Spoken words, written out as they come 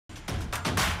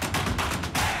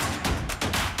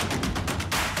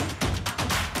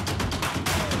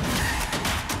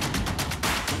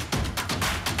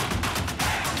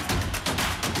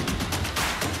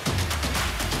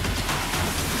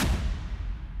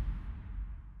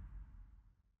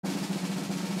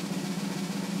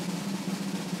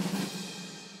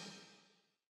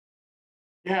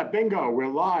Yeah, bingo. We're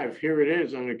live. Here it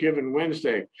is on a given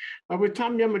Wednesday with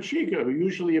Tom Yamachika, who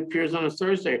usually appears on a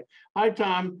Thursday. Hi,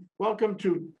 Tom. Welcome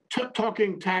to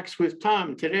Talking Tax with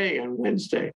Tom today on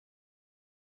Wednesday.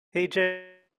 Hey Jay,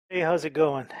 how's it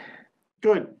going?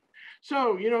 Good.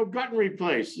 So, gut and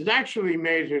replace. It actually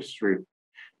made history.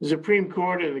 The Supreme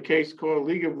Court, in the case called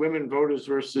League of Women Voters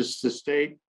versus the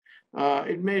state,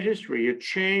 it made history. It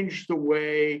changed the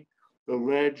way the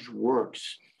ledge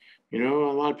works. A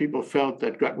lot of people felt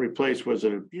that gut and replace was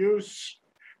an abuse,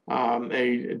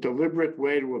 a deliberate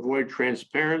way to avoid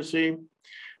transparency.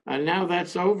 And now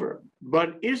that's over.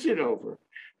 But is it over?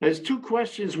 There's two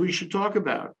questions we should talk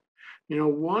about.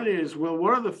 One is, well,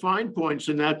 what are the fine points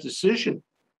in that decision?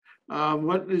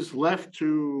 What is left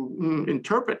to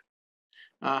interpret?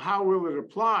 How will it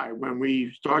apply when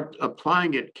we start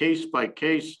applying it case by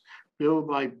case, bill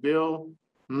by bill?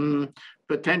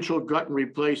 Potential gut and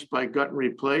replace by gut and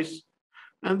replace.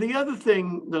 And the other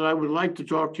thing that I would like to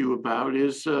talk to you about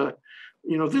is,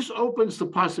 this opens the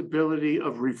possibility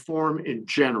of reform in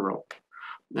general.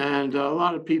 And a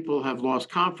lot of people have lost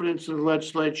confidence in the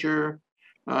legislature,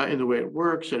 in the way it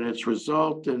works and its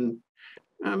result. And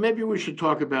maybe we should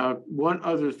talk about what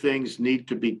other things need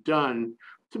to be done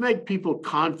to make people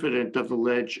confident of the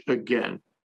ledge again.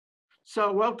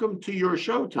 So welcome to your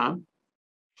show, Tom.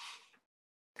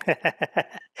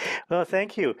 Well,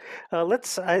 thank you.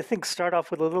 Let's, I think, start off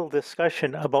with a little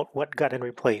discussion about what gut and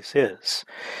replace is.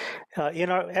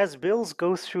 As bills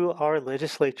go through our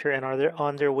legislature and are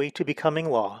on their way to becoming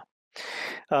law,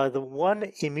 the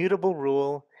one immutable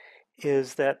rule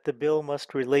is that the bill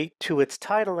must relate to its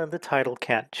title, and the title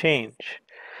can't change.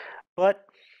 But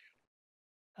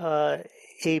a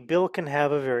bill can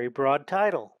have a very broad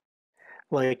title,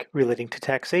 like relating to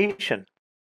taxation,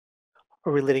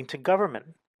 or relating to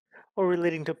government, or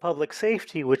relating to public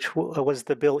safety, which was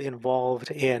the bill involved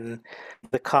in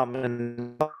the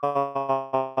common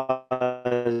cause.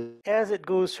 As it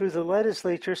goes through the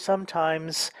legislature,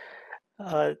 sometimes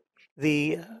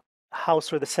the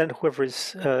House or the Senate, whoever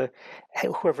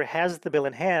has the bill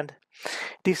in hand,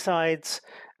 decides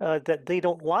that they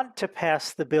don't want to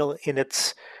pass the bill in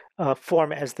its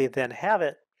form as they then have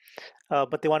it,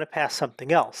 but they want to pass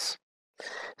something else.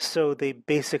 So they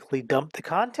basically dump the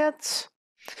contents,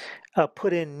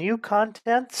 put in new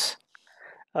contents,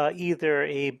 either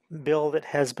a bill that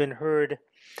has been heard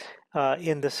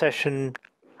in the session,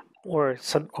 or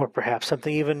perhaps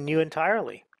something even new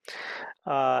entirely.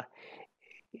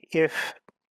 If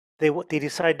they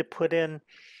decide to put in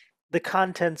the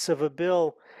contents of a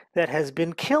bill that has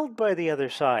been killed by the other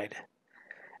side,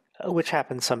 which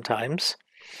happens sometimes,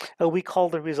 we call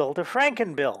the result a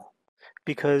Frankenbill,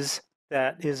 because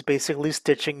that is basically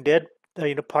stitching dead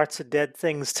parts of dead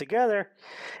things together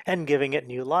and giving it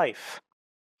new life.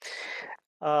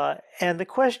 And the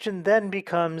question then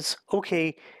becomes,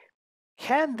 okay,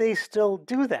 can they still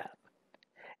do that?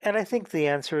 And I think the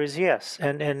answer is yes,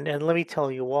 and let me tell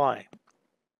you why.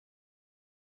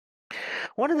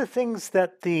 One of the things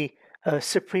that the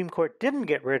Supreme Court didn't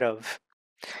get rid of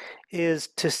is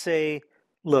to say,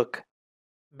 look,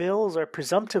 bills are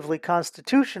presumptively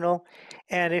constitutional,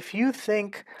 and if you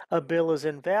think a bill is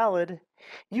invalid,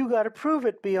 you got to prove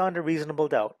it beyond a reasonable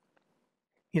doubt.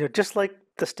 Just like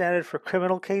the standard for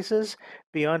criminal cases,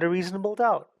 beyond a reasonable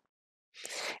doubt.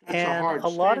 That's and a hard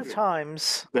lot standard. of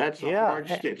times, That's a hard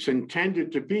standard. It's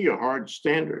intended to be a hard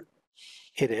standard.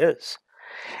 It is.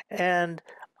 And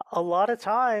a lot of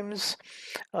times,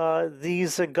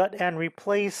 these gut and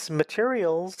replace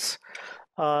materials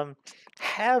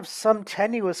have some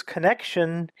tenuous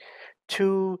connection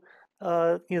to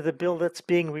the bill that's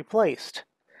being replaced.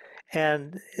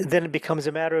 And then it becomes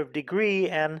a matter of degree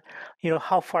and,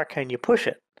 how far can you push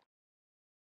it?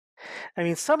 I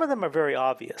mean, some of them are very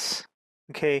obvious.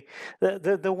 Okay,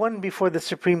 the one before the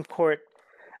Supreme Court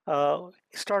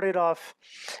started off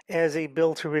as a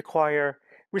bill to require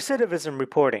recidivism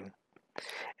reporting,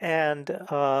 and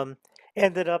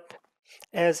ended up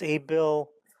as a bill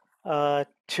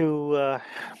to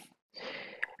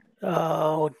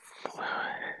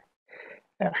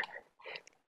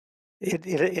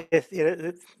the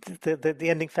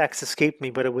ending facts escaped me,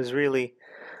 but it was really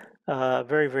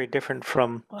very, very different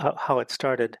from how it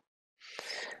started.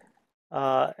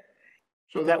 So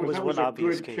that was one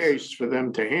obvious case for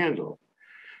them to handle,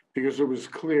 because it was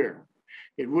clear.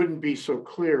 It wouldn't be so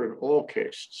clear in all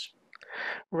cases.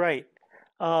 Right.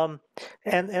 And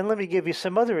let me give you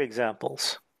some other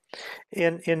examples.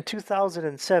 In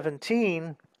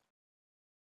 2017,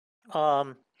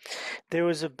 there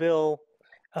was a bill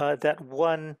that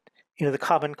won, the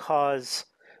common cause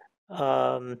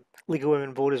League of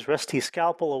Women Voters Rusty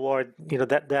Scalpel Award,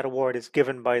 that award is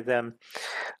given by them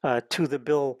to the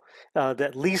bill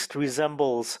that least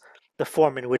resembles the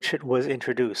form in which it was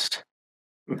introduced.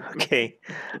 Okay.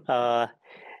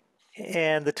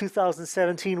 And the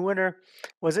 2017 winner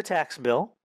was a tax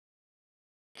bill.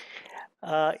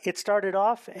 It started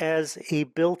off as a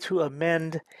bill to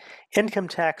amend income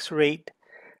tax rate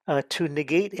to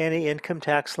negate any income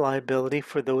tax liability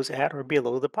for those at or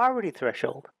below the poverty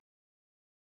threshold.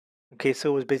 Okay,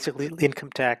 so it was basically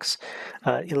income tax,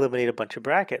 eliminate a bunch of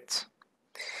brackets.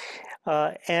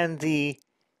 And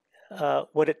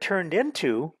what it turned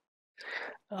into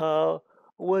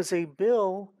was a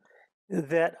bill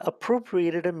that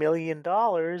appropriated $1 million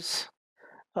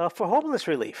for homeless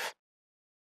relief.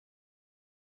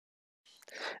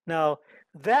 Now,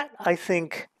 that I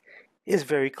think is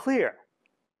very clear.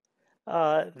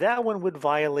 That one would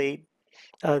violate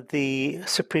the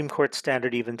Supreme Court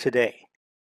standard even today.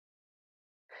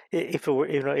 If it were,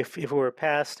 if it were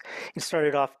passed, it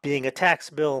started off being a tax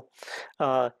bill.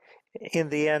 In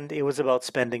the end, it was about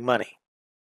spending money.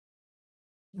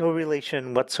 No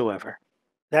relation whatsoever.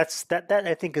 That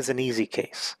I think is an easy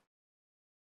case.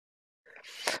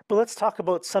 But let's talk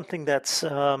about something that's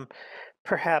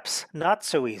perhaps not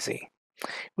so easy,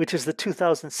 which is the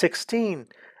 2016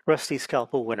 Rusty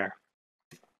Scalpel winner.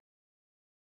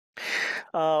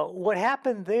 What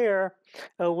happened there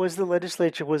was the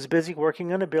legislature was busy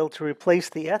working on a bill to replace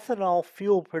the ethanol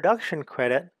fuel production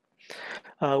credit,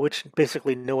 which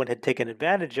basically no one had taken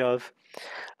advantage of,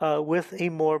 with a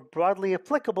more broadly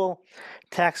applicable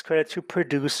tax credit to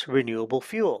produce renewable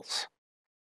fuels.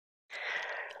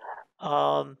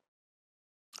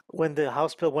 When the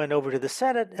House bill went over to the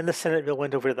Senate and the Senate bill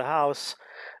went over to the House,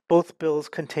 both bills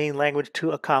contained language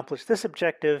to accomplish this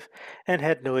objective and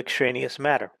had no extraneous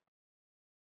matter.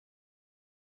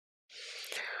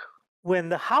 When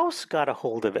the House got a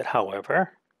hold of it,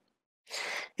 however,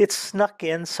 it snuck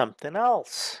in something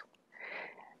else,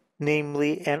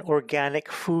 namely an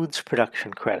organic foods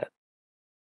production credit.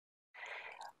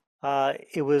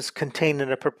 It was contained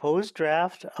in a proposed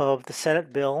draft of the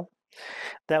Senate bill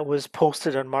that was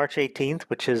posted on March 18th,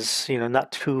 which is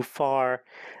not too far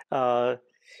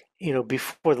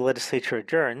before the legislature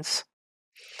adjourns,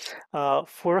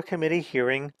 for a committee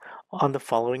hearing on the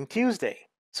following Tuesday,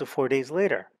 so 4 days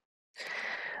later.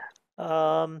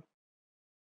 The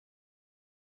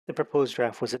proposed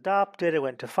draft was adopted. It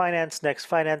went to Finance. Next,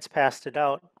 Finance passed it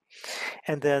out,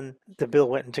 and then the bill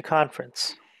went into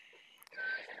conference.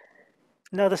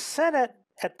 Now, the Senate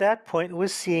at that point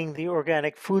was seeing the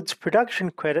organic foods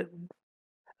production credit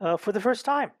for the first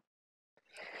time.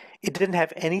 It didn't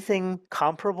have anything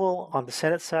comparable on the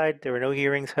Senate side. There were no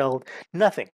hearings held,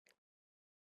 nothing.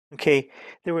 Okay,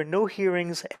 there were no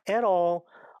hearings at all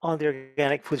on the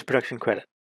organic foods production credit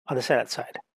on the Senate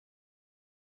side.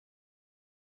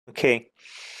 Okay,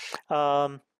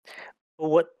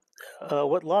 what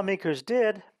lawmakers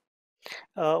did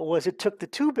was it took the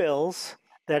two bills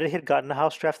that it had gotten, the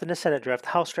House draft and the Senate draft. The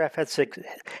House draft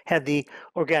had the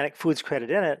organic foods credit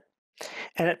in it,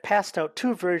 and it passed out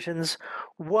two versions,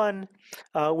 one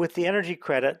with the energy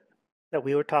credit that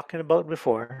we were talking about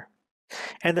before,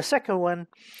 and the second one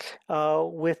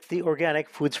with the organic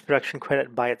foods production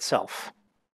credit by itself.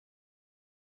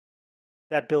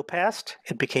 That bill passed,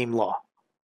 it became law.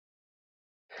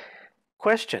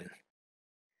 Question: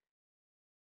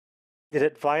 did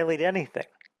it violate anything?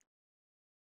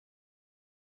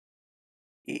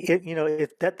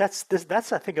 That's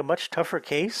I think a much tougher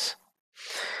case,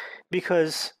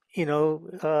 because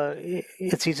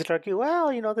it's easy to argue,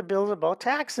 well, the bill's about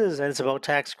taxes and it's about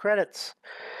tax credits.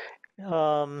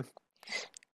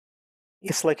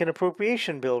 It's like an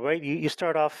appropriation bill, right? You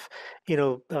start off,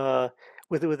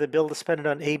 with a bill to spend it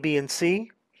on A, B, and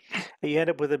C. You end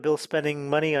up with a bill spending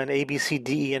money on A, B, C,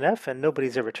 D, E, and F, and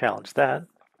nobody's ever challenged that.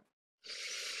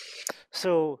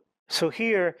 So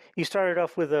here you started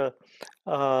off with a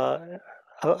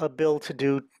bill to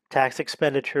do tax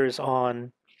expenditures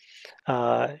on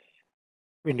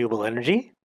renewable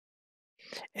energy,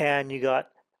 and you got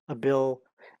a bill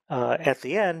at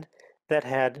the end that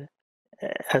had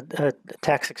a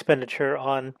tax expenditure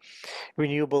on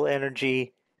renewable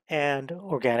energy and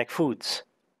organic foods.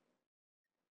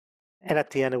 And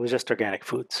at the end, it was just organic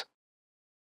foods.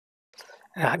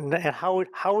 And how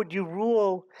would you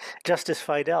rule Justice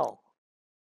Fidell?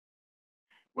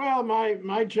 Well,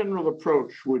 my general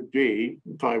approach would be,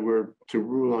 if I were to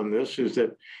rule on this, is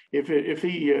that if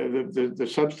the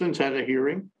substance had a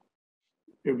hearing,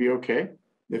 it would be okay.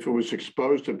 If it was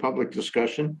exposed to public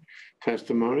discussion,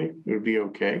 testimony, it would be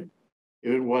okay.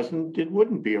 If it wasn't, it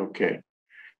wouldn't be okay.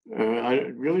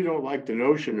 I really don't like the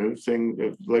notion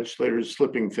of legislators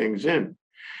slipping things in.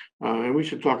 And we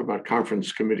should talk about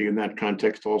conference committee in that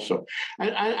context also.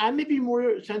 I may be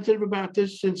more sensitive about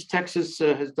this since Texas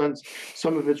has done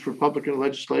some of its Republican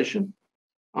legislation,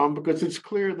 because it's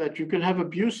clear that you can have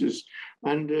abuses.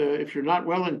 And if you're not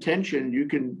well intentioned, you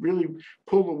can really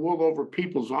pull the wool over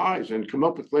people's eyes and come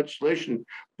up with legislation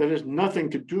that has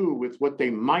nothing to do with what they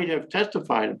might have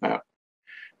testified about.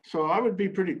 So I would be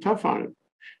pretty tough on it.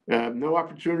 No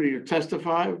opportunity to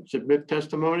testify, submit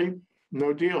testimony,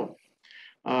 no deal.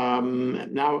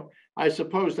 Now, I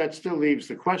suppose that still leaves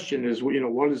the question is,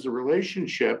 what is the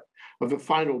relationship of the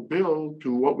final bill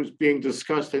to what was being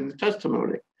discussed in the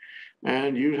testimony?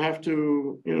 And you'd have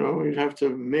to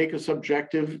make a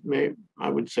subjective, I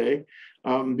would say,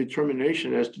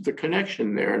 determination as to the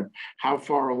connection there and how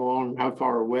far along, how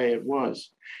far away it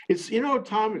was. It's,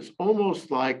 Tom, it's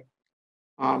almost like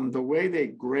the way they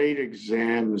grade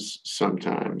exams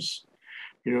sometimes.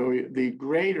 The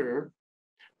grader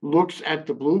looks at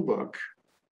the blue book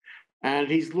and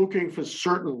he's looking for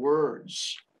certain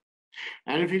words.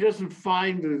 And if he doesn't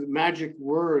find the magic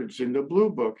words in the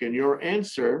blue book in your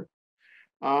answer,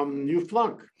 you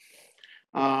flunk.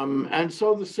 And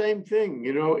so the same thing,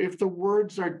 if the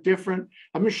words are different,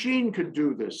 a machine could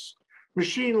do this.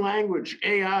 Machine language,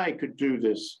 AI could do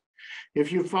this.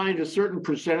 If you find a certain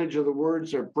percentage of the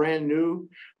words are brand new,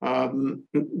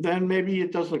 then maybe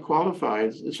it doesn't qualify.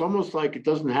 It's almost like it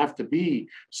doesn't have to be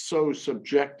so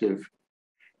subjective.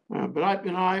 But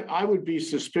I would be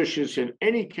suspicious in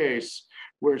any case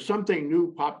where something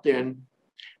new popped in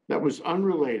that was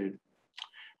unrelated.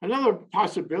 Another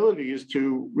possibility is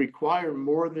to require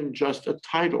more than just a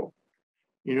title.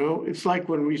 It's like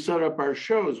when we set up our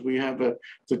shows, we have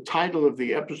the title of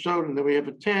the episode and then we have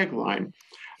a tagline.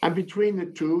 And between the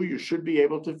two, you should be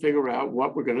able to figure out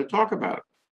what we're going to talk about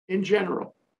in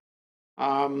general.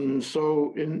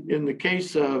 So in the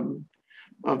case of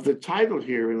the title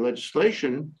here in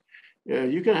legislation,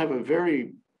 you can have a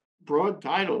very broad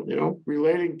title,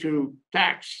 relating to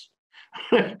tax.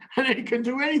 And it can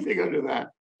do anything under that.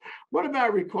 What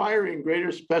about requiring greater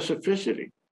specificity?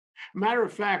 Matter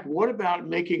of fact, what about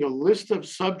making a list of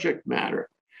subject matter,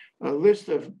 a list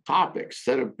of topics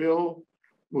that a bill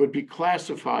would be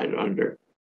classified under?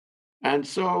 And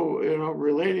so,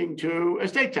 relating to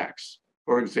estate tax,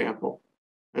 for example,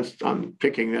 I'm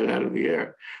picking that out of the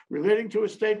air, relating to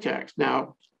estate tax.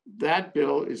 Now, that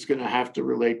bill is going to have to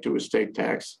relate to estate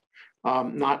tax,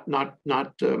 not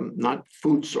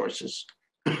food sources.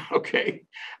 Okay,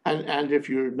 and if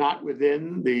you're not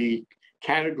within the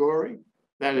category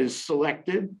that is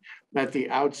selected at the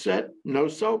outset, no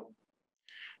soap.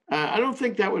 I don't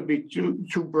think that would be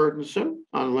too burdensome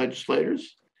on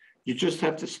legislators. You just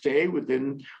have to stay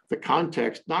within the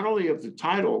context, not only of the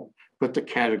title, but the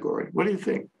category. What do you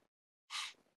think?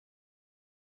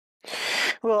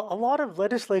 Well, a lot of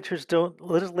legislators don't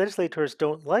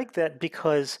like that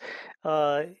because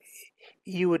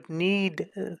you would need,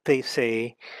 they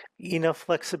say, enough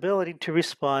flexibility to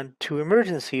respond to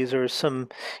emergencies or some,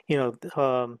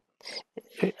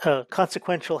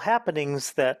 consequential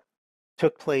happenings that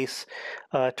took place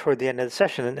toward the end of the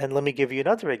session. And let me give you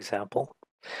another example.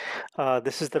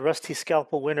 This is the Rusty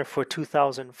Scalpel winner for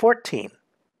 2014.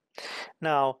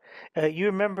 Now, you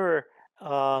remember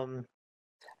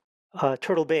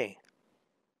Turtle Bay.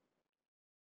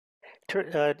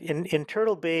 In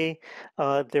Turtle Bay,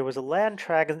 there was a land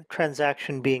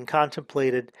transaction being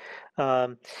contemplated,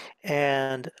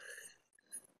 and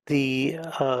the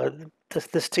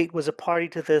state was a party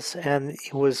to this, and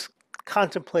it was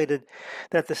contemplated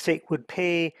that the state would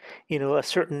pay, a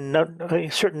certain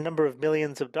number of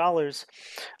millions of dollars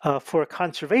for a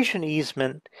conservation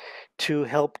easement to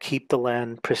help keep the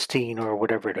land pristine or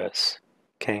whatever it is.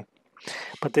 Okay,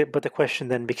 but the question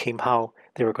then became how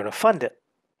they were going to fund it.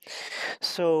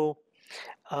 So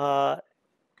there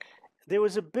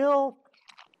was a bill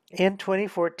in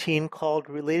 2014 called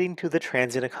Relating to the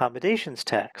Transient Accommodations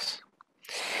Tax.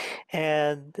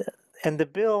 And the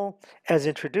bill, as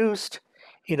introduced,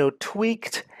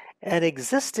 tweaked an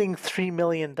existing $3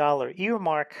 million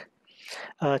earmark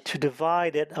to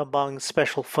divide it among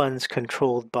special funds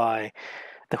controlled by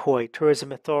the Hawaii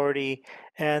Tourism Authority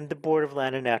and the Board of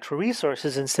Land and Natural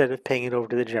Resources instead of paying it over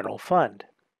to the general fund.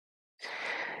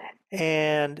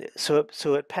 And so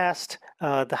it passed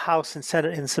the House and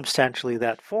Senate in substantially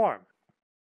that form.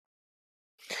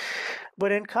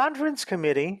 But in conference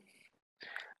committee,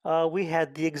 we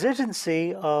had the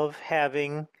exigency of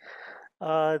having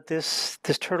this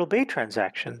Turtle Bay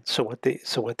transaction. So what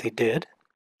they did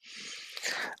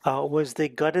was they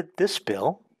gutted this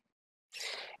bill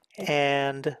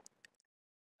and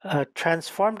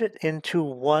transformed it into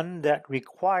one that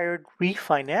required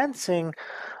refinancing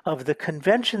of the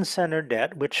convention center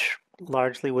debt, which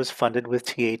largely was funded with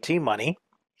TAT money,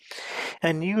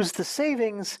 and used the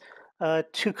savings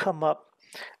to come up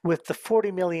with the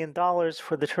 $40 million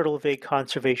for the Turtle Bay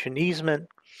conservation easement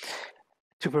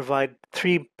to provide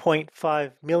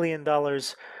 $3.5 million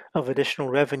of additional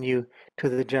revenue to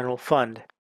the general fund.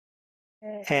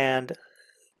 And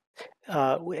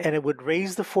it would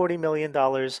raise the $40 million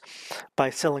by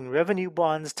selling revenue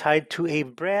bonds tied to a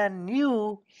brand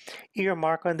new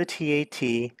earmark on the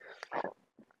TAT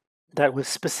that was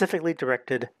specifically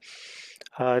directed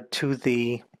to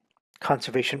the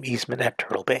conservation easement at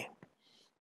Turtle Bay.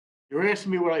 You're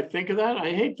asking me what I think of that?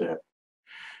 I hate that.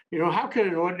 How can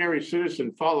an ordinary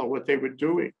citizen follow what they were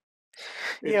doing?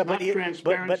 It's not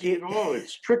transparency at all.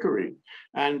 It's trickery.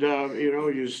 And,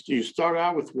 you start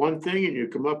out with one thing and you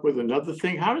come up with another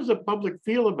thing. How does the public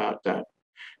feel about that?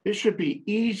 It should be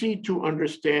easy to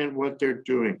understand what they're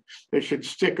doing. They should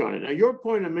stick on it. Now, your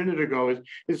point a minute ago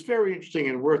is very interesting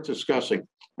and worth discussing.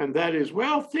 And that is,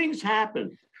 well, things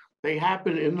happen. They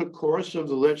happen in the course of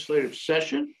the legislative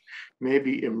session,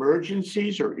 maybe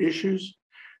emergencies or issues.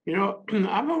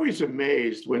 I'm always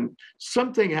amazed when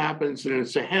something happens and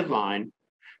it's a headline,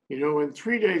 and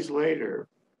 3 days later,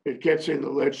 it gets in the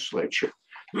legislature.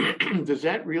 Is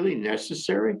that really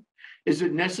necessary? Is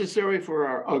it necessary for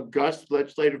our august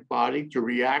legislative body to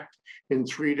react in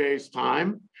 3 days'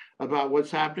 time about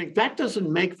what's happening? That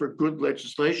doesn't make for good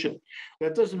legislation.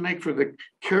 That doesn't make for the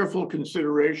careful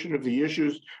consideration of the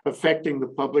issues affecting the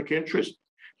public interest.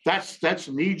 That's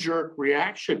knee-jerk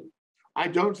reaction. I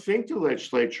don't think the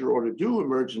legislature ought to do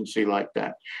emergency like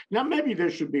that. Now, maybe there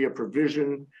should be a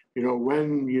provision,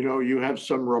 when, you have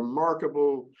some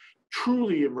remarkable,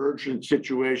 truly emergent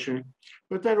situation,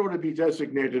 but that ought to be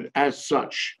designated as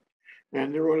such.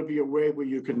 And there ought to be a way where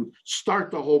you can start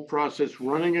the whole process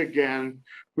running again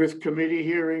with committee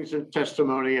hearings and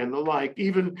testimony and the like,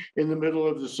 even in the middle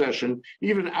of the session,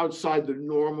 even outside the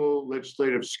normal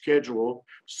legislative schedule,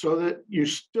 so that you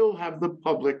still have the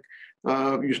public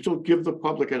you still give the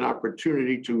public an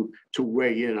opportunity to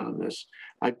weigh in on this.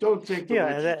 I don't think the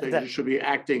legislature should be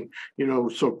acting,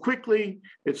 so quickly.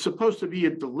 It's supposed to be a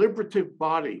deliberative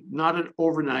body, not an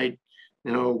overnight,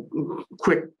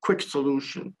 quick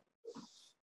solution.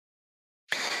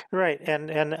 Right,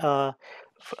 and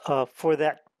for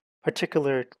that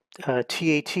particular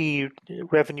TAT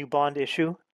revenue bond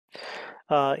issue,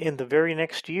 in the very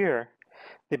next year,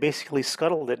 they basically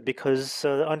scuttled it because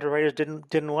the underwriters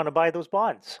didn't want to buy those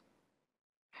bonds.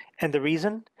 And the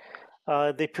reason?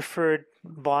 They preferred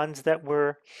bonds that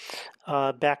were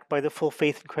backed by the full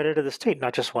faith and credit of the state,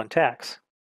 not just one tax.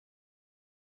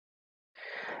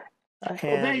 Well,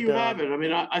 there you have it. I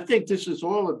mean, I think this is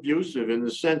all abusive in the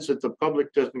sense that the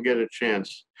public doesn't get a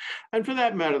chance. And for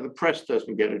that matter, the press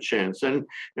doesn't get a chance. And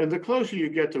the closer you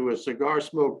get to a cigar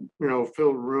smoke,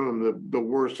 filled room, the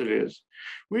worse it is.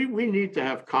 We need to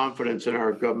have confidence in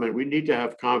our government. We need to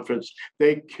have confidence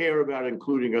they care about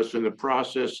including us in the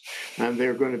process, and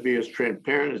they're going to be as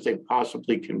transparent as they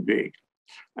possibly can be.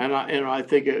 And I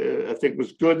think it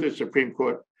was good the Supreme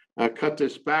Court cut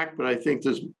this back, but I think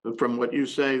from what you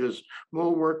say, there's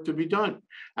more work to be done.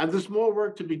 And there's more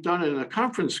work to be done in a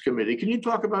conference committee. Can you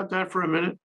talk about that for a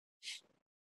minute?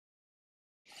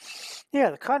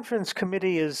 Yeah, the conference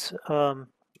committee is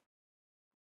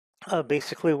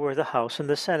basically where the House and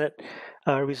the Senate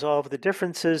resolve the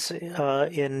differences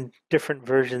in different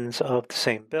versions of the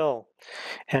same bill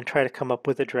and try to come up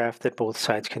with a draft that both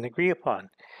sides can agree upon.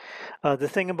 The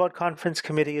thing about conference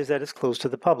committee is that it's closed to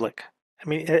the public. I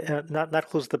mean, not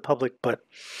closed to the public, but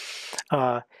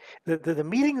the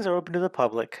meetings are open to the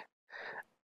public.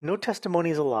 No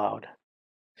testimony is allowed.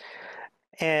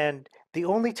 And the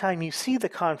only time you see the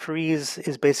conferees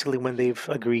is basically when they've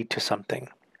agreed to something.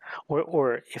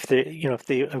 Or if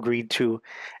they agreed to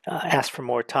ask for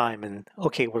more time and,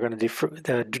 okay, we're going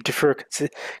to defer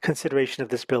consideration of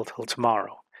this bill till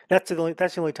tomorrow. That's the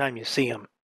only time you see them.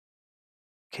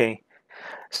 Okay,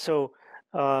 so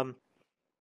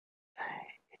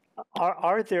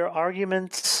are there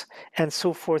arguments and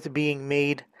so forth being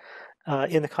made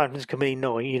in the conference committee?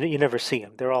 No, you never see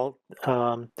them. They're all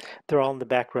in the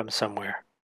back room somewhere.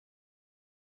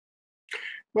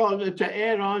 Well, to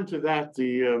add on to that,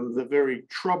 the very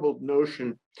troubled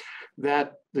notion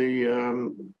that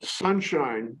the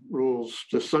sunshine rules,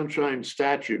 the sunshine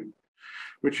statute,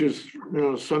 which is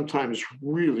sometimes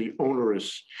really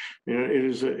onerous. It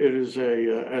is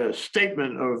a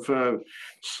statement of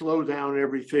slow down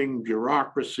everything,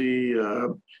 bureaucracy,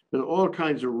 all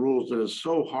kinds of rules that are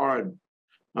so hard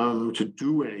to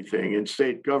do anything in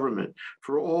state government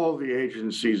for all the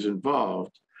agencies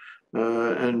involved.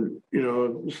 And,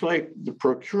 it's like the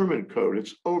procurement code,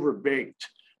 it's overbaked,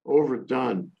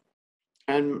 overdone.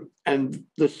 And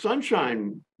the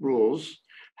sunshine rules,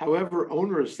 however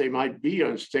onerous they might be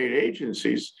on state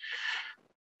agencies,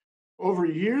 over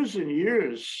years and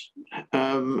years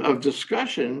of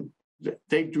discussion,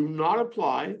 they do not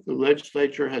apply. The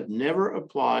legislature had never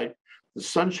applied the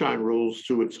sunshine rules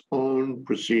to its own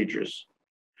procedures.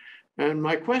 And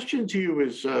my question to you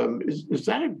is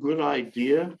that a good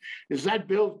idea? Is that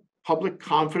build public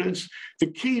confidence? The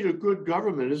key to good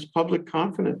government is public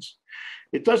confidence.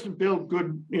 It doesn't build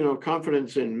good,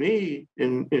 confidence in me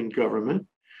in government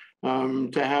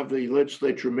to have the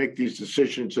legislature make these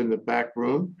decisions in the back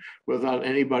room without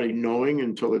anybody knowing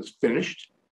until it's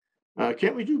finished.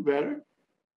 Can't we do better?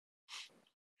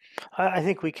 I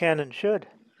think we can and should.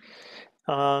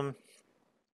 I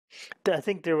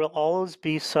think there will always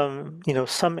be some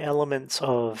elements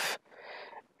of,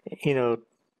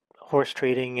 horse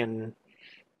trading and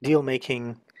deal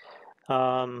making.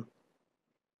 And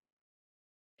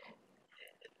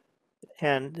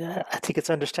I think it's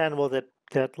understandable that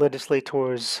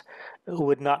legislators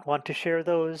would not want to share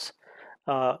those,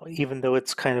 even though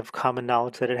it's kind of common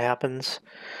knowledge that it happens.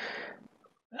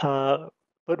 But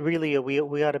really,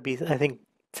 we ought to be, I think,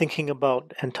 thinking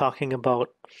about and talking about,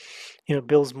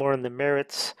 bills more on the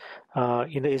merits.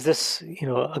 Is this,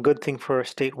 a good thing for a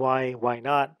state? Why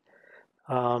not?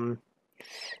 And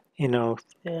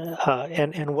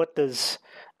what does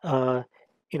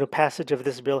passage of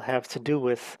this bill have to do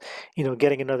with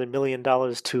getting another $1 million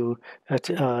to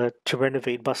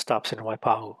renovate bus stops in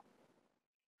Waipahu?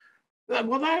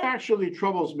 Well, that actually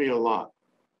troubles me a lot.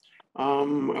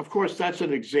 Of course, that's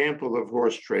an example of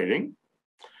horse trading.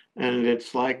 And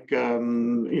it's like,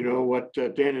 what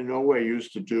Dan Inouye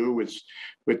used to do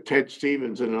with Ted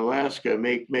Stevens in Alaska,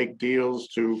 make deals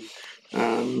to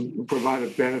provide a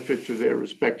benefit to their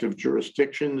respective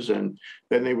jurisdictions. And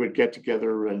then they would get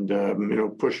together and,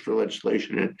 push for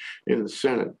legislation in the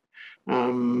Senate.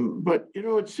 But,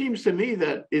 it seems to me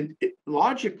that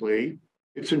logically,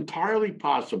 it's entirely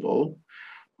possible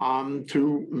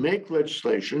to make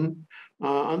legislation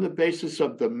on the basis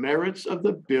of the merits of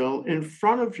the bill in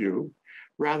front of you,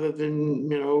 rather than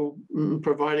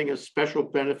providing a special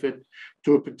benefit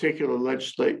to a particular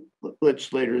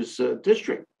legislator's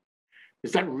district.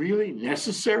 Is that really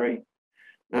necessary?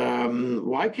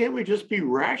 Why can't we just be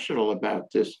rational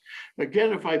about this?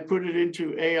 Again, if I put it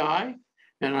into AI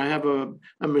and I have a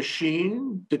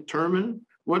machine determine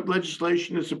what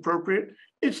legislation is appropriate,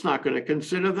 it's not going to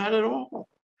consider that at all.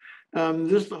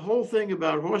 The whole thing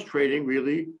about horse trading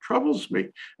really troubles me.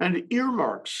 And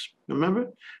earmarks,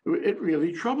 remember? It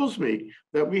really troubles me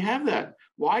that we have that.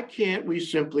 Why can't we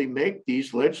simply make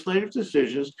these legislative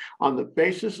decisions on the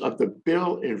basis of the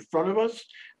bill in front of us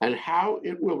and how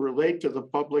it will relate to the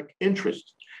public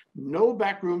interest? No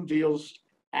backroom deals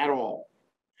at all.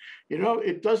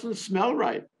 It doesn't smell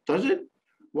right, does it?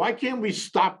 Why can't we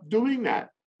stop doing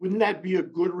that? Wouldn't that be a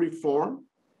good reform?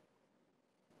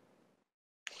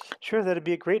 Sure, that'd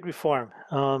be a great reform.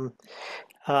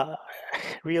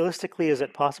 Realistically, is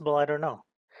it possible? I don't know.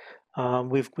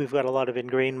 We've got a lot of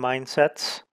ingrained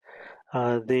mindsets.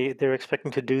 They're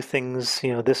expecting to do things,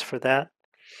 this for that,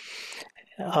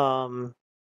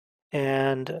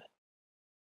 and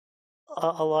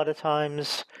a lot of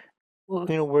times,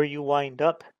 where you wind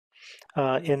up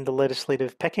in the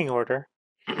legislative pecking order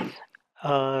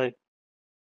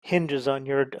hinges on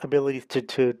your ability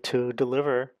to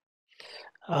deliver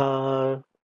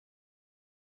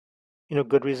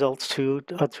good results to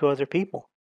other people.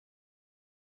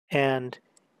 And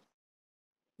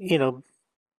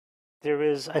there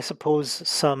is, I suppose,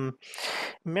 some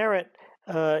merit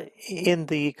in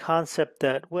the concept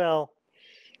that, well,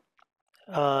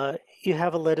 you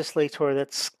have a legislator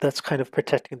that's kind of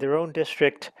protecting their own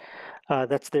district.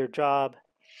 That's their job.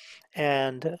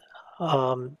 And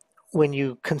when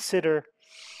you consider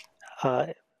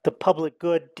the public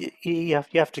good, you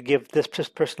have to give this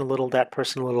person a little, that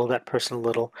person a little, that person a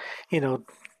little,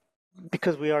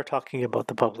 because we are talking about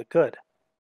the public good.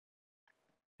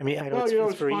 I mean, I know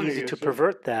it's very funny, easy to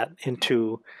pervert that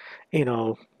into,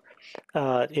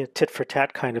 tit for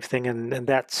tat kind of thing, and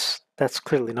that's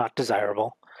clearly not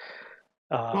desirable.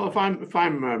 Well, if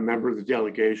I'm a member of the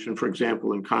delegation, for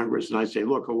example, in Congress, and I say,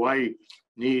 look, Hawaii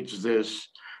needs this,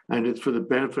 and it's for the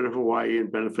benefit of Hawaii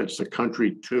and benefits the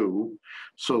country too,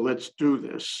 so let's do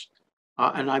this.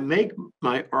 And I make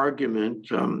my argument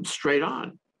straight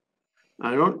on.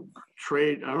 I don't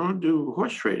do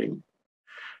horse trading.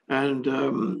 And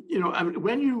I mean,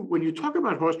 when you talk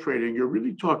about horse trading, you're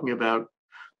really talking about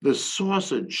the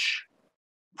sausage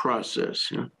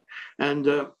process. And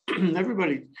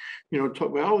everybody,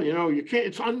 talk, well, you can't.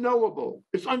 It's unknowable.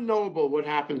 It's unknowable what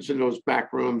happens in those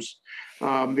back rooms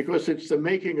because it's the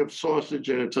making of sausage,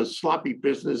 and it's a sloppy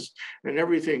business, and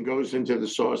everything goes into the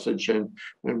sausage, and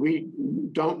we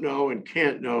don't know and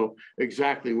can't know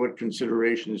exactly what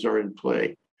considerations are in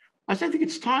play. I think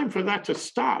it's time for that to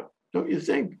stop, don't you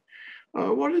think?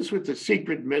 What is with the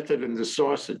secret method and the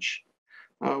sausage?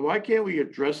 Why can't we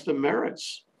address the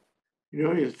merits?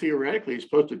 You're theoretically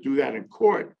supposed to do that in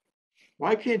court.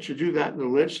 Why can't you do that in the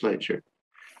legislature?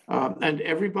 And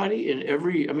everybody in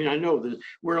I mean, I know that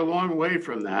we're a long way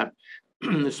from that,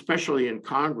 especially in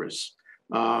Congress.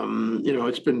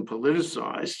 It's been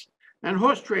politicized, and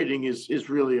horse trading is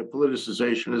really a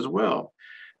politicization as well.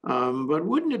 But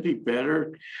wouldn't it be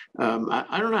better?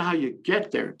 I don't know how you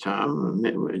get there, Tom.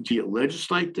 Do you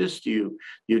legislate this? Do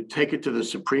you take it to the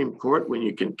Supreme Court when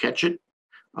you can catch it?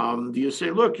 Do you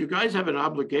say, look, you guys have an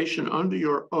obligation under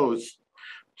your oath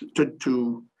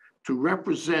to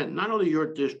represent not only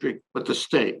your district, but the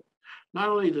state, not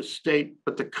only the state,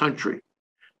 but the country.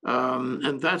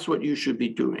 And that's what you should be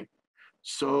doing.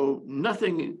 So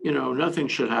nothing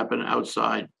should happen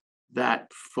outside that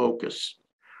focus.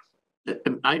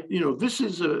 This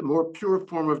is a more pure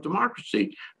form of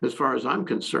democracy as far as I'm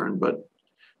concerned, but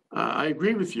I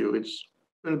agree with you. It's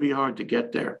going to be hard to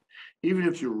get there, even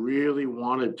if you really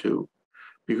wanted to,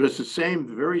 because the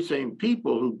very same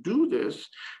people who do this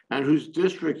and whose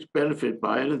districts benefit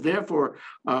by it, and therefore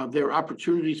their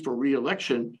opportunities for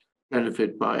reelection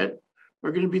benefit by it,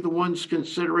 are going to be the ones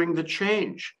considering the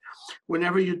change.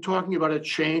 Whenever you're talking about a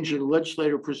change in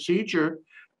legislative procedure,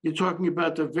 you're talking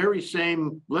about the very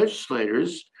same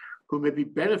legislators who maybe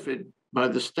benefit by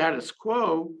the status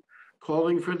quo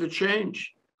calling for the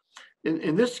change.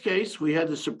 In this case, we had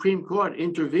the Supreme Court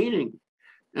intervening,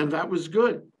 and that was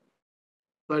good.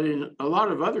 But in a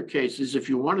lot of other cases, if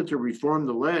you wanted to reform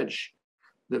the ledge,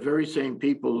 the very same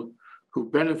people who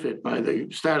benefit by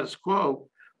the status quo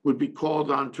would be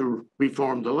called on to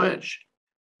reform the ledge.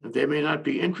 And they may not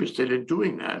be interested in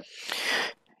doing that.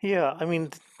 Yeah, I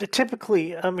mean,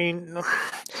 typically, I mean,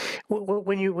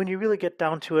 when you really get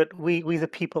down to it, we the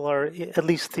people are, at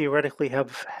least theoretically,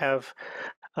 have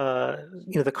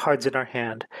the cards in our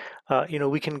hand.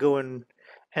 We can go and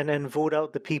vote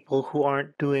out the people who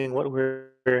aren't doing what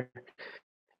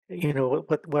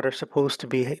what are supposed to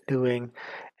be doing,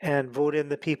 and vote in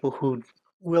the people who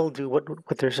will do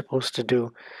what they're supposed to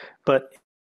do. But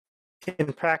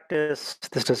in practice,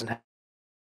 this doesn't happen.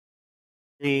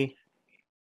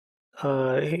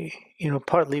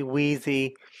 Partly we,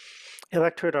 the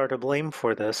electorate, are to blame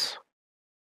for this.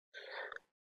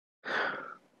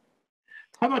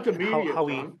 How about the media,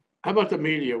 Tom? How about the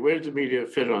media? Where does the media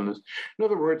fit on this? In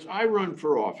other words, I run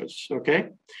for office, okay?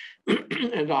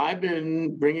 And I've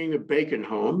been bringing the bacon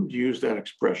home, to use that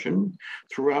expression,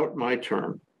 throughout my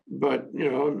term. But,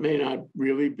 it may not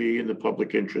really be in the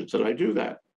public interest that I do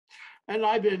that. And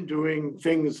I've been doing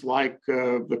things like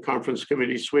the conference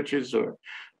committee switches or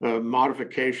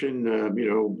modification,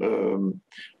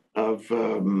 of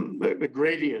the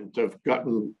gradient of gut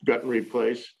and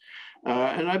replace.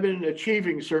 And I've been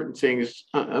achieving certain things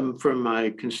from my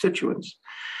constituents.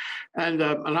 And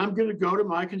I'm going to go to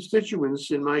my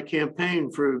constituents in my campaign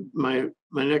for my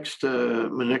next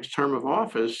term of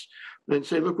office and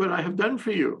say, look what I have done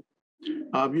for you.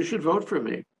 You should vote for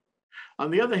me. On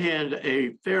the other hand,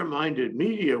 a fair-minded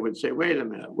media would say, wait a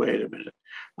minute.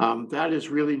 That is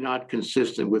really not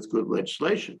consistent with good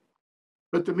legislation.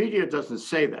 But the media doesn't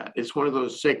say that. It's one of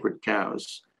those sacred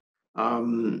cows.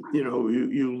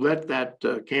 You let that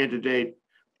candidate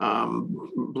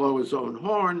blow his own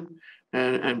horn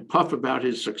and puff about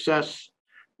his success,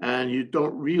 and you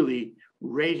don't really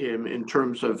rate him in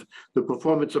terms of the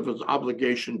performance of his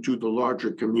obligation to the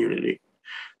larger community.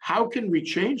 How can we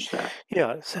change that?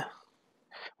 Yeah.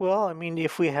 Well, I mean,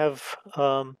 if we have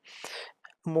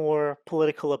more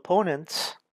political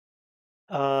opponents,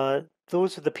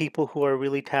 those are the people who are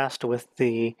really tasked with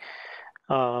the,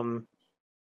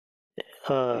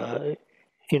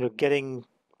 getting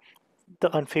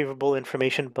the unfavorable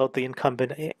information about the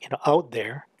incumbent, out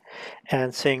there,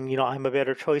 and saying, I'm a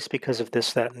better choice because of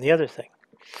this, that, and the other thing.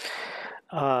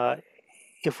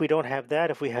 If we don't have that,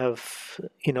 if we have,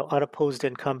 unopposed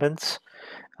incumbents,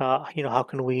 how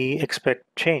can we expect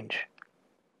change?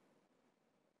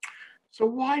 So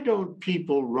why don't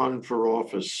people run for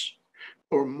office,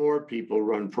 or more people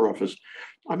run for office?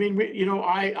 I mean,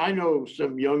 I know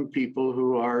some young people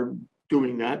who are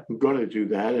doing that. I'm going to do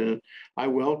that, and I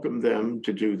welcome them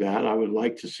to do that. I would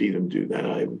like to see them do that.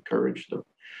 I encourage them,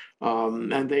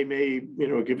 and they may,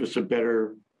 give us a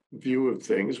better view of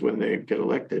things when they get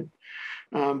elected.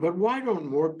 But why don't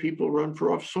more people run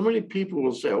for office? So many people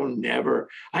will say, "Oh, never!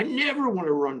 I never want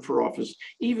to run for office,"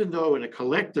 even though, in a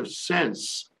collective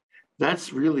sense,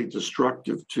 that's really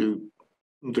destructive to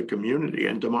the community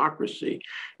and democracy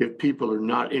if people are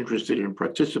not interested in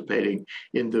participating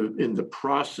in the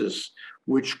process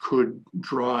which could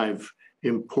drive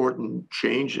important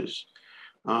changes.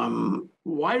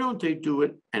 Why don't they do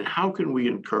it, and how can we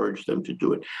encourage them to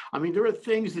do it? I mean, there are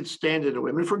things that stand in the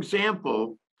way. I mean, for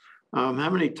example, how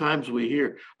many times we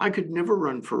hear, "I could never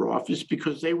run for office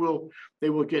because they will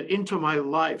get into my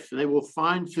life and they will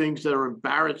find things that are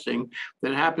embarrassing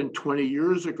that happened 20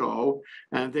 years ago,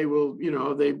 and they will,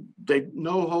 they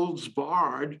no holds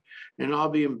barred, and I'll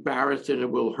be embarrassed and it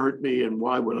will hurt me, and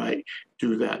why would I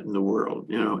do that in the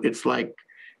world?"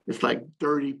 It's like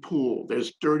dirty pool.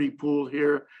 There's dirty pool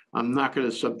here. I'm not going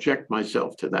to subject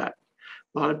myself to that.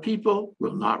 A lot of people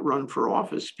will not run for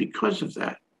office because of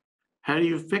that. How do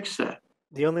you fix that?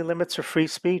 The only limits are free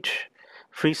speech.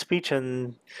 Free speech,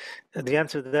 and the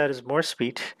answer to that is more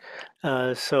speech.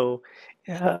 So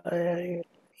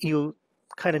you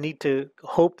kind of need to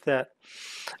hope that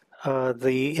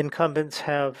the incumbents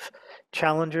have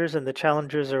challengers, and the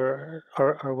challengers are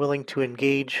willing to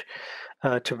engage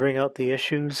to bring out the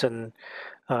issues and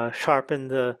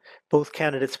sharpen both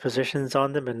candidates' positions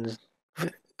on them, and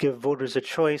give voters a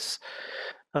choice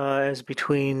as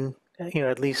between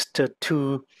at least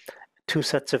two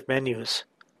sets of menus.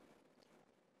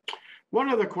 One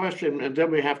other question, and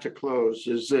then we have to close,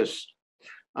 is this.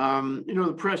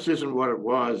 The press isn't what it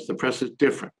was. The press is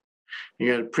different.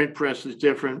 You got print press is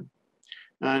different,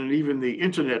 and even the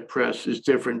internet press is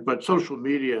different, but social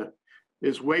media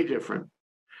is way different.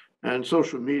 And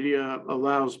social media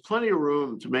allows plenty of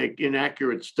room to make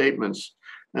inaccurate statements,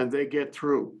 and they get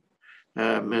through.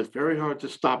 It's very hard to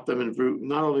stop them in view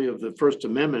not only of the First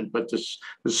Amendment, but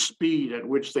the speed at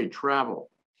which they travel,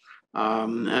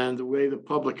 and the way the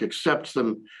public accepts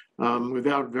them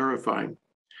without verifying.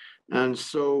 And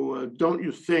so don't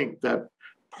you think that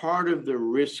part of the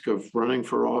risk of running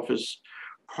for office,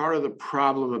 part of the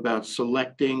problem about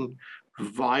selecting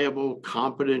viable,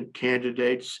 competent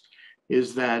candidates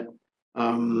is that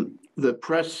the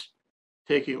press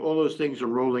taking all those things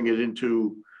and rolling it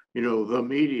into, the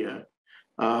media,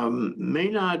 may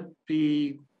not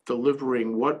be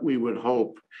delivering what we would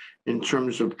hope in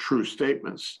terms of true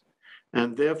statements.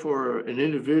 And therefore, an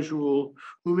individual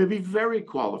who may be very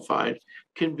qualified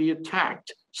can be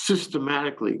attacked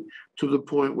systematically to the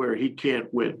point where he can't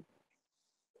win.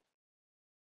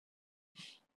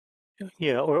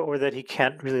 Yeah, or that he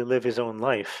can't really live his own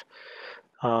life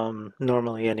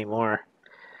normally anymore.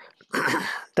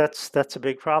 That's a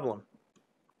big problem.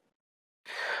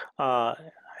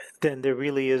 Then there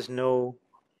really is no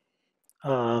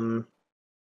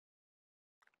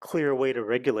clear way to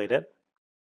regulate it.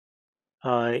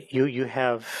 You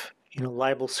have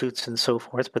libel suits and so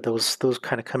forth, but those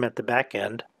kind of come at the back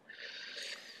end.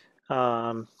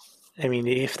 I mean,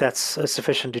 if that's a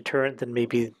sufficient deterrent, then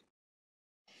maybe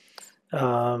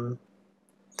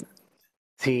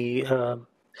the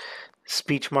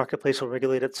speech marketplace will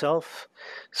regulate itself.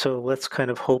 So let's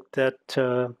kind of hope that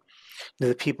the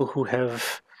people who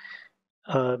have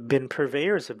been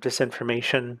purveyors of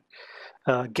disinformation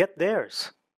get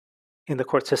theirs in the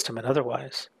court system and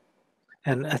otherwise.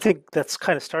 And I think that's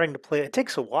kind of starting to play. It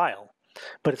takes a while,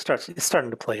 but it's starting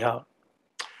to play out.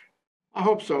 I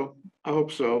hope so.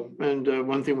 And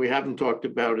one thing we haven't talked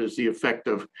about is the effect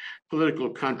of political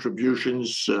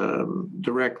contributions,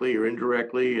 directly or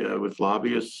indirectly, with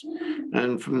lobbyists.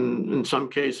 And in some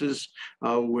cases,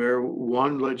 where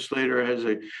one legislator has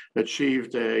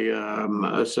achieved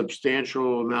a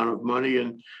substantial amount of money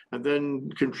and then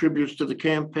contributes to the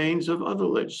campaigns of other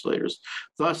legislators,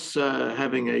 thus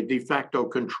having a de facto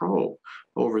control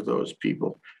over those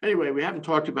people. Anyway, we haven't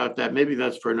talked about that. Maybe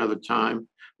that's for another time.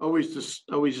 Always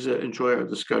enjoy our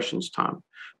discussions, Tom.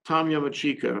 Tom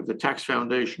Yamachika of the Tax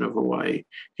Foundation of Hawaii,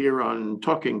 here on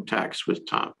Talking Tax with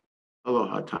Tom.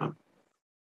 Aloha, Tom.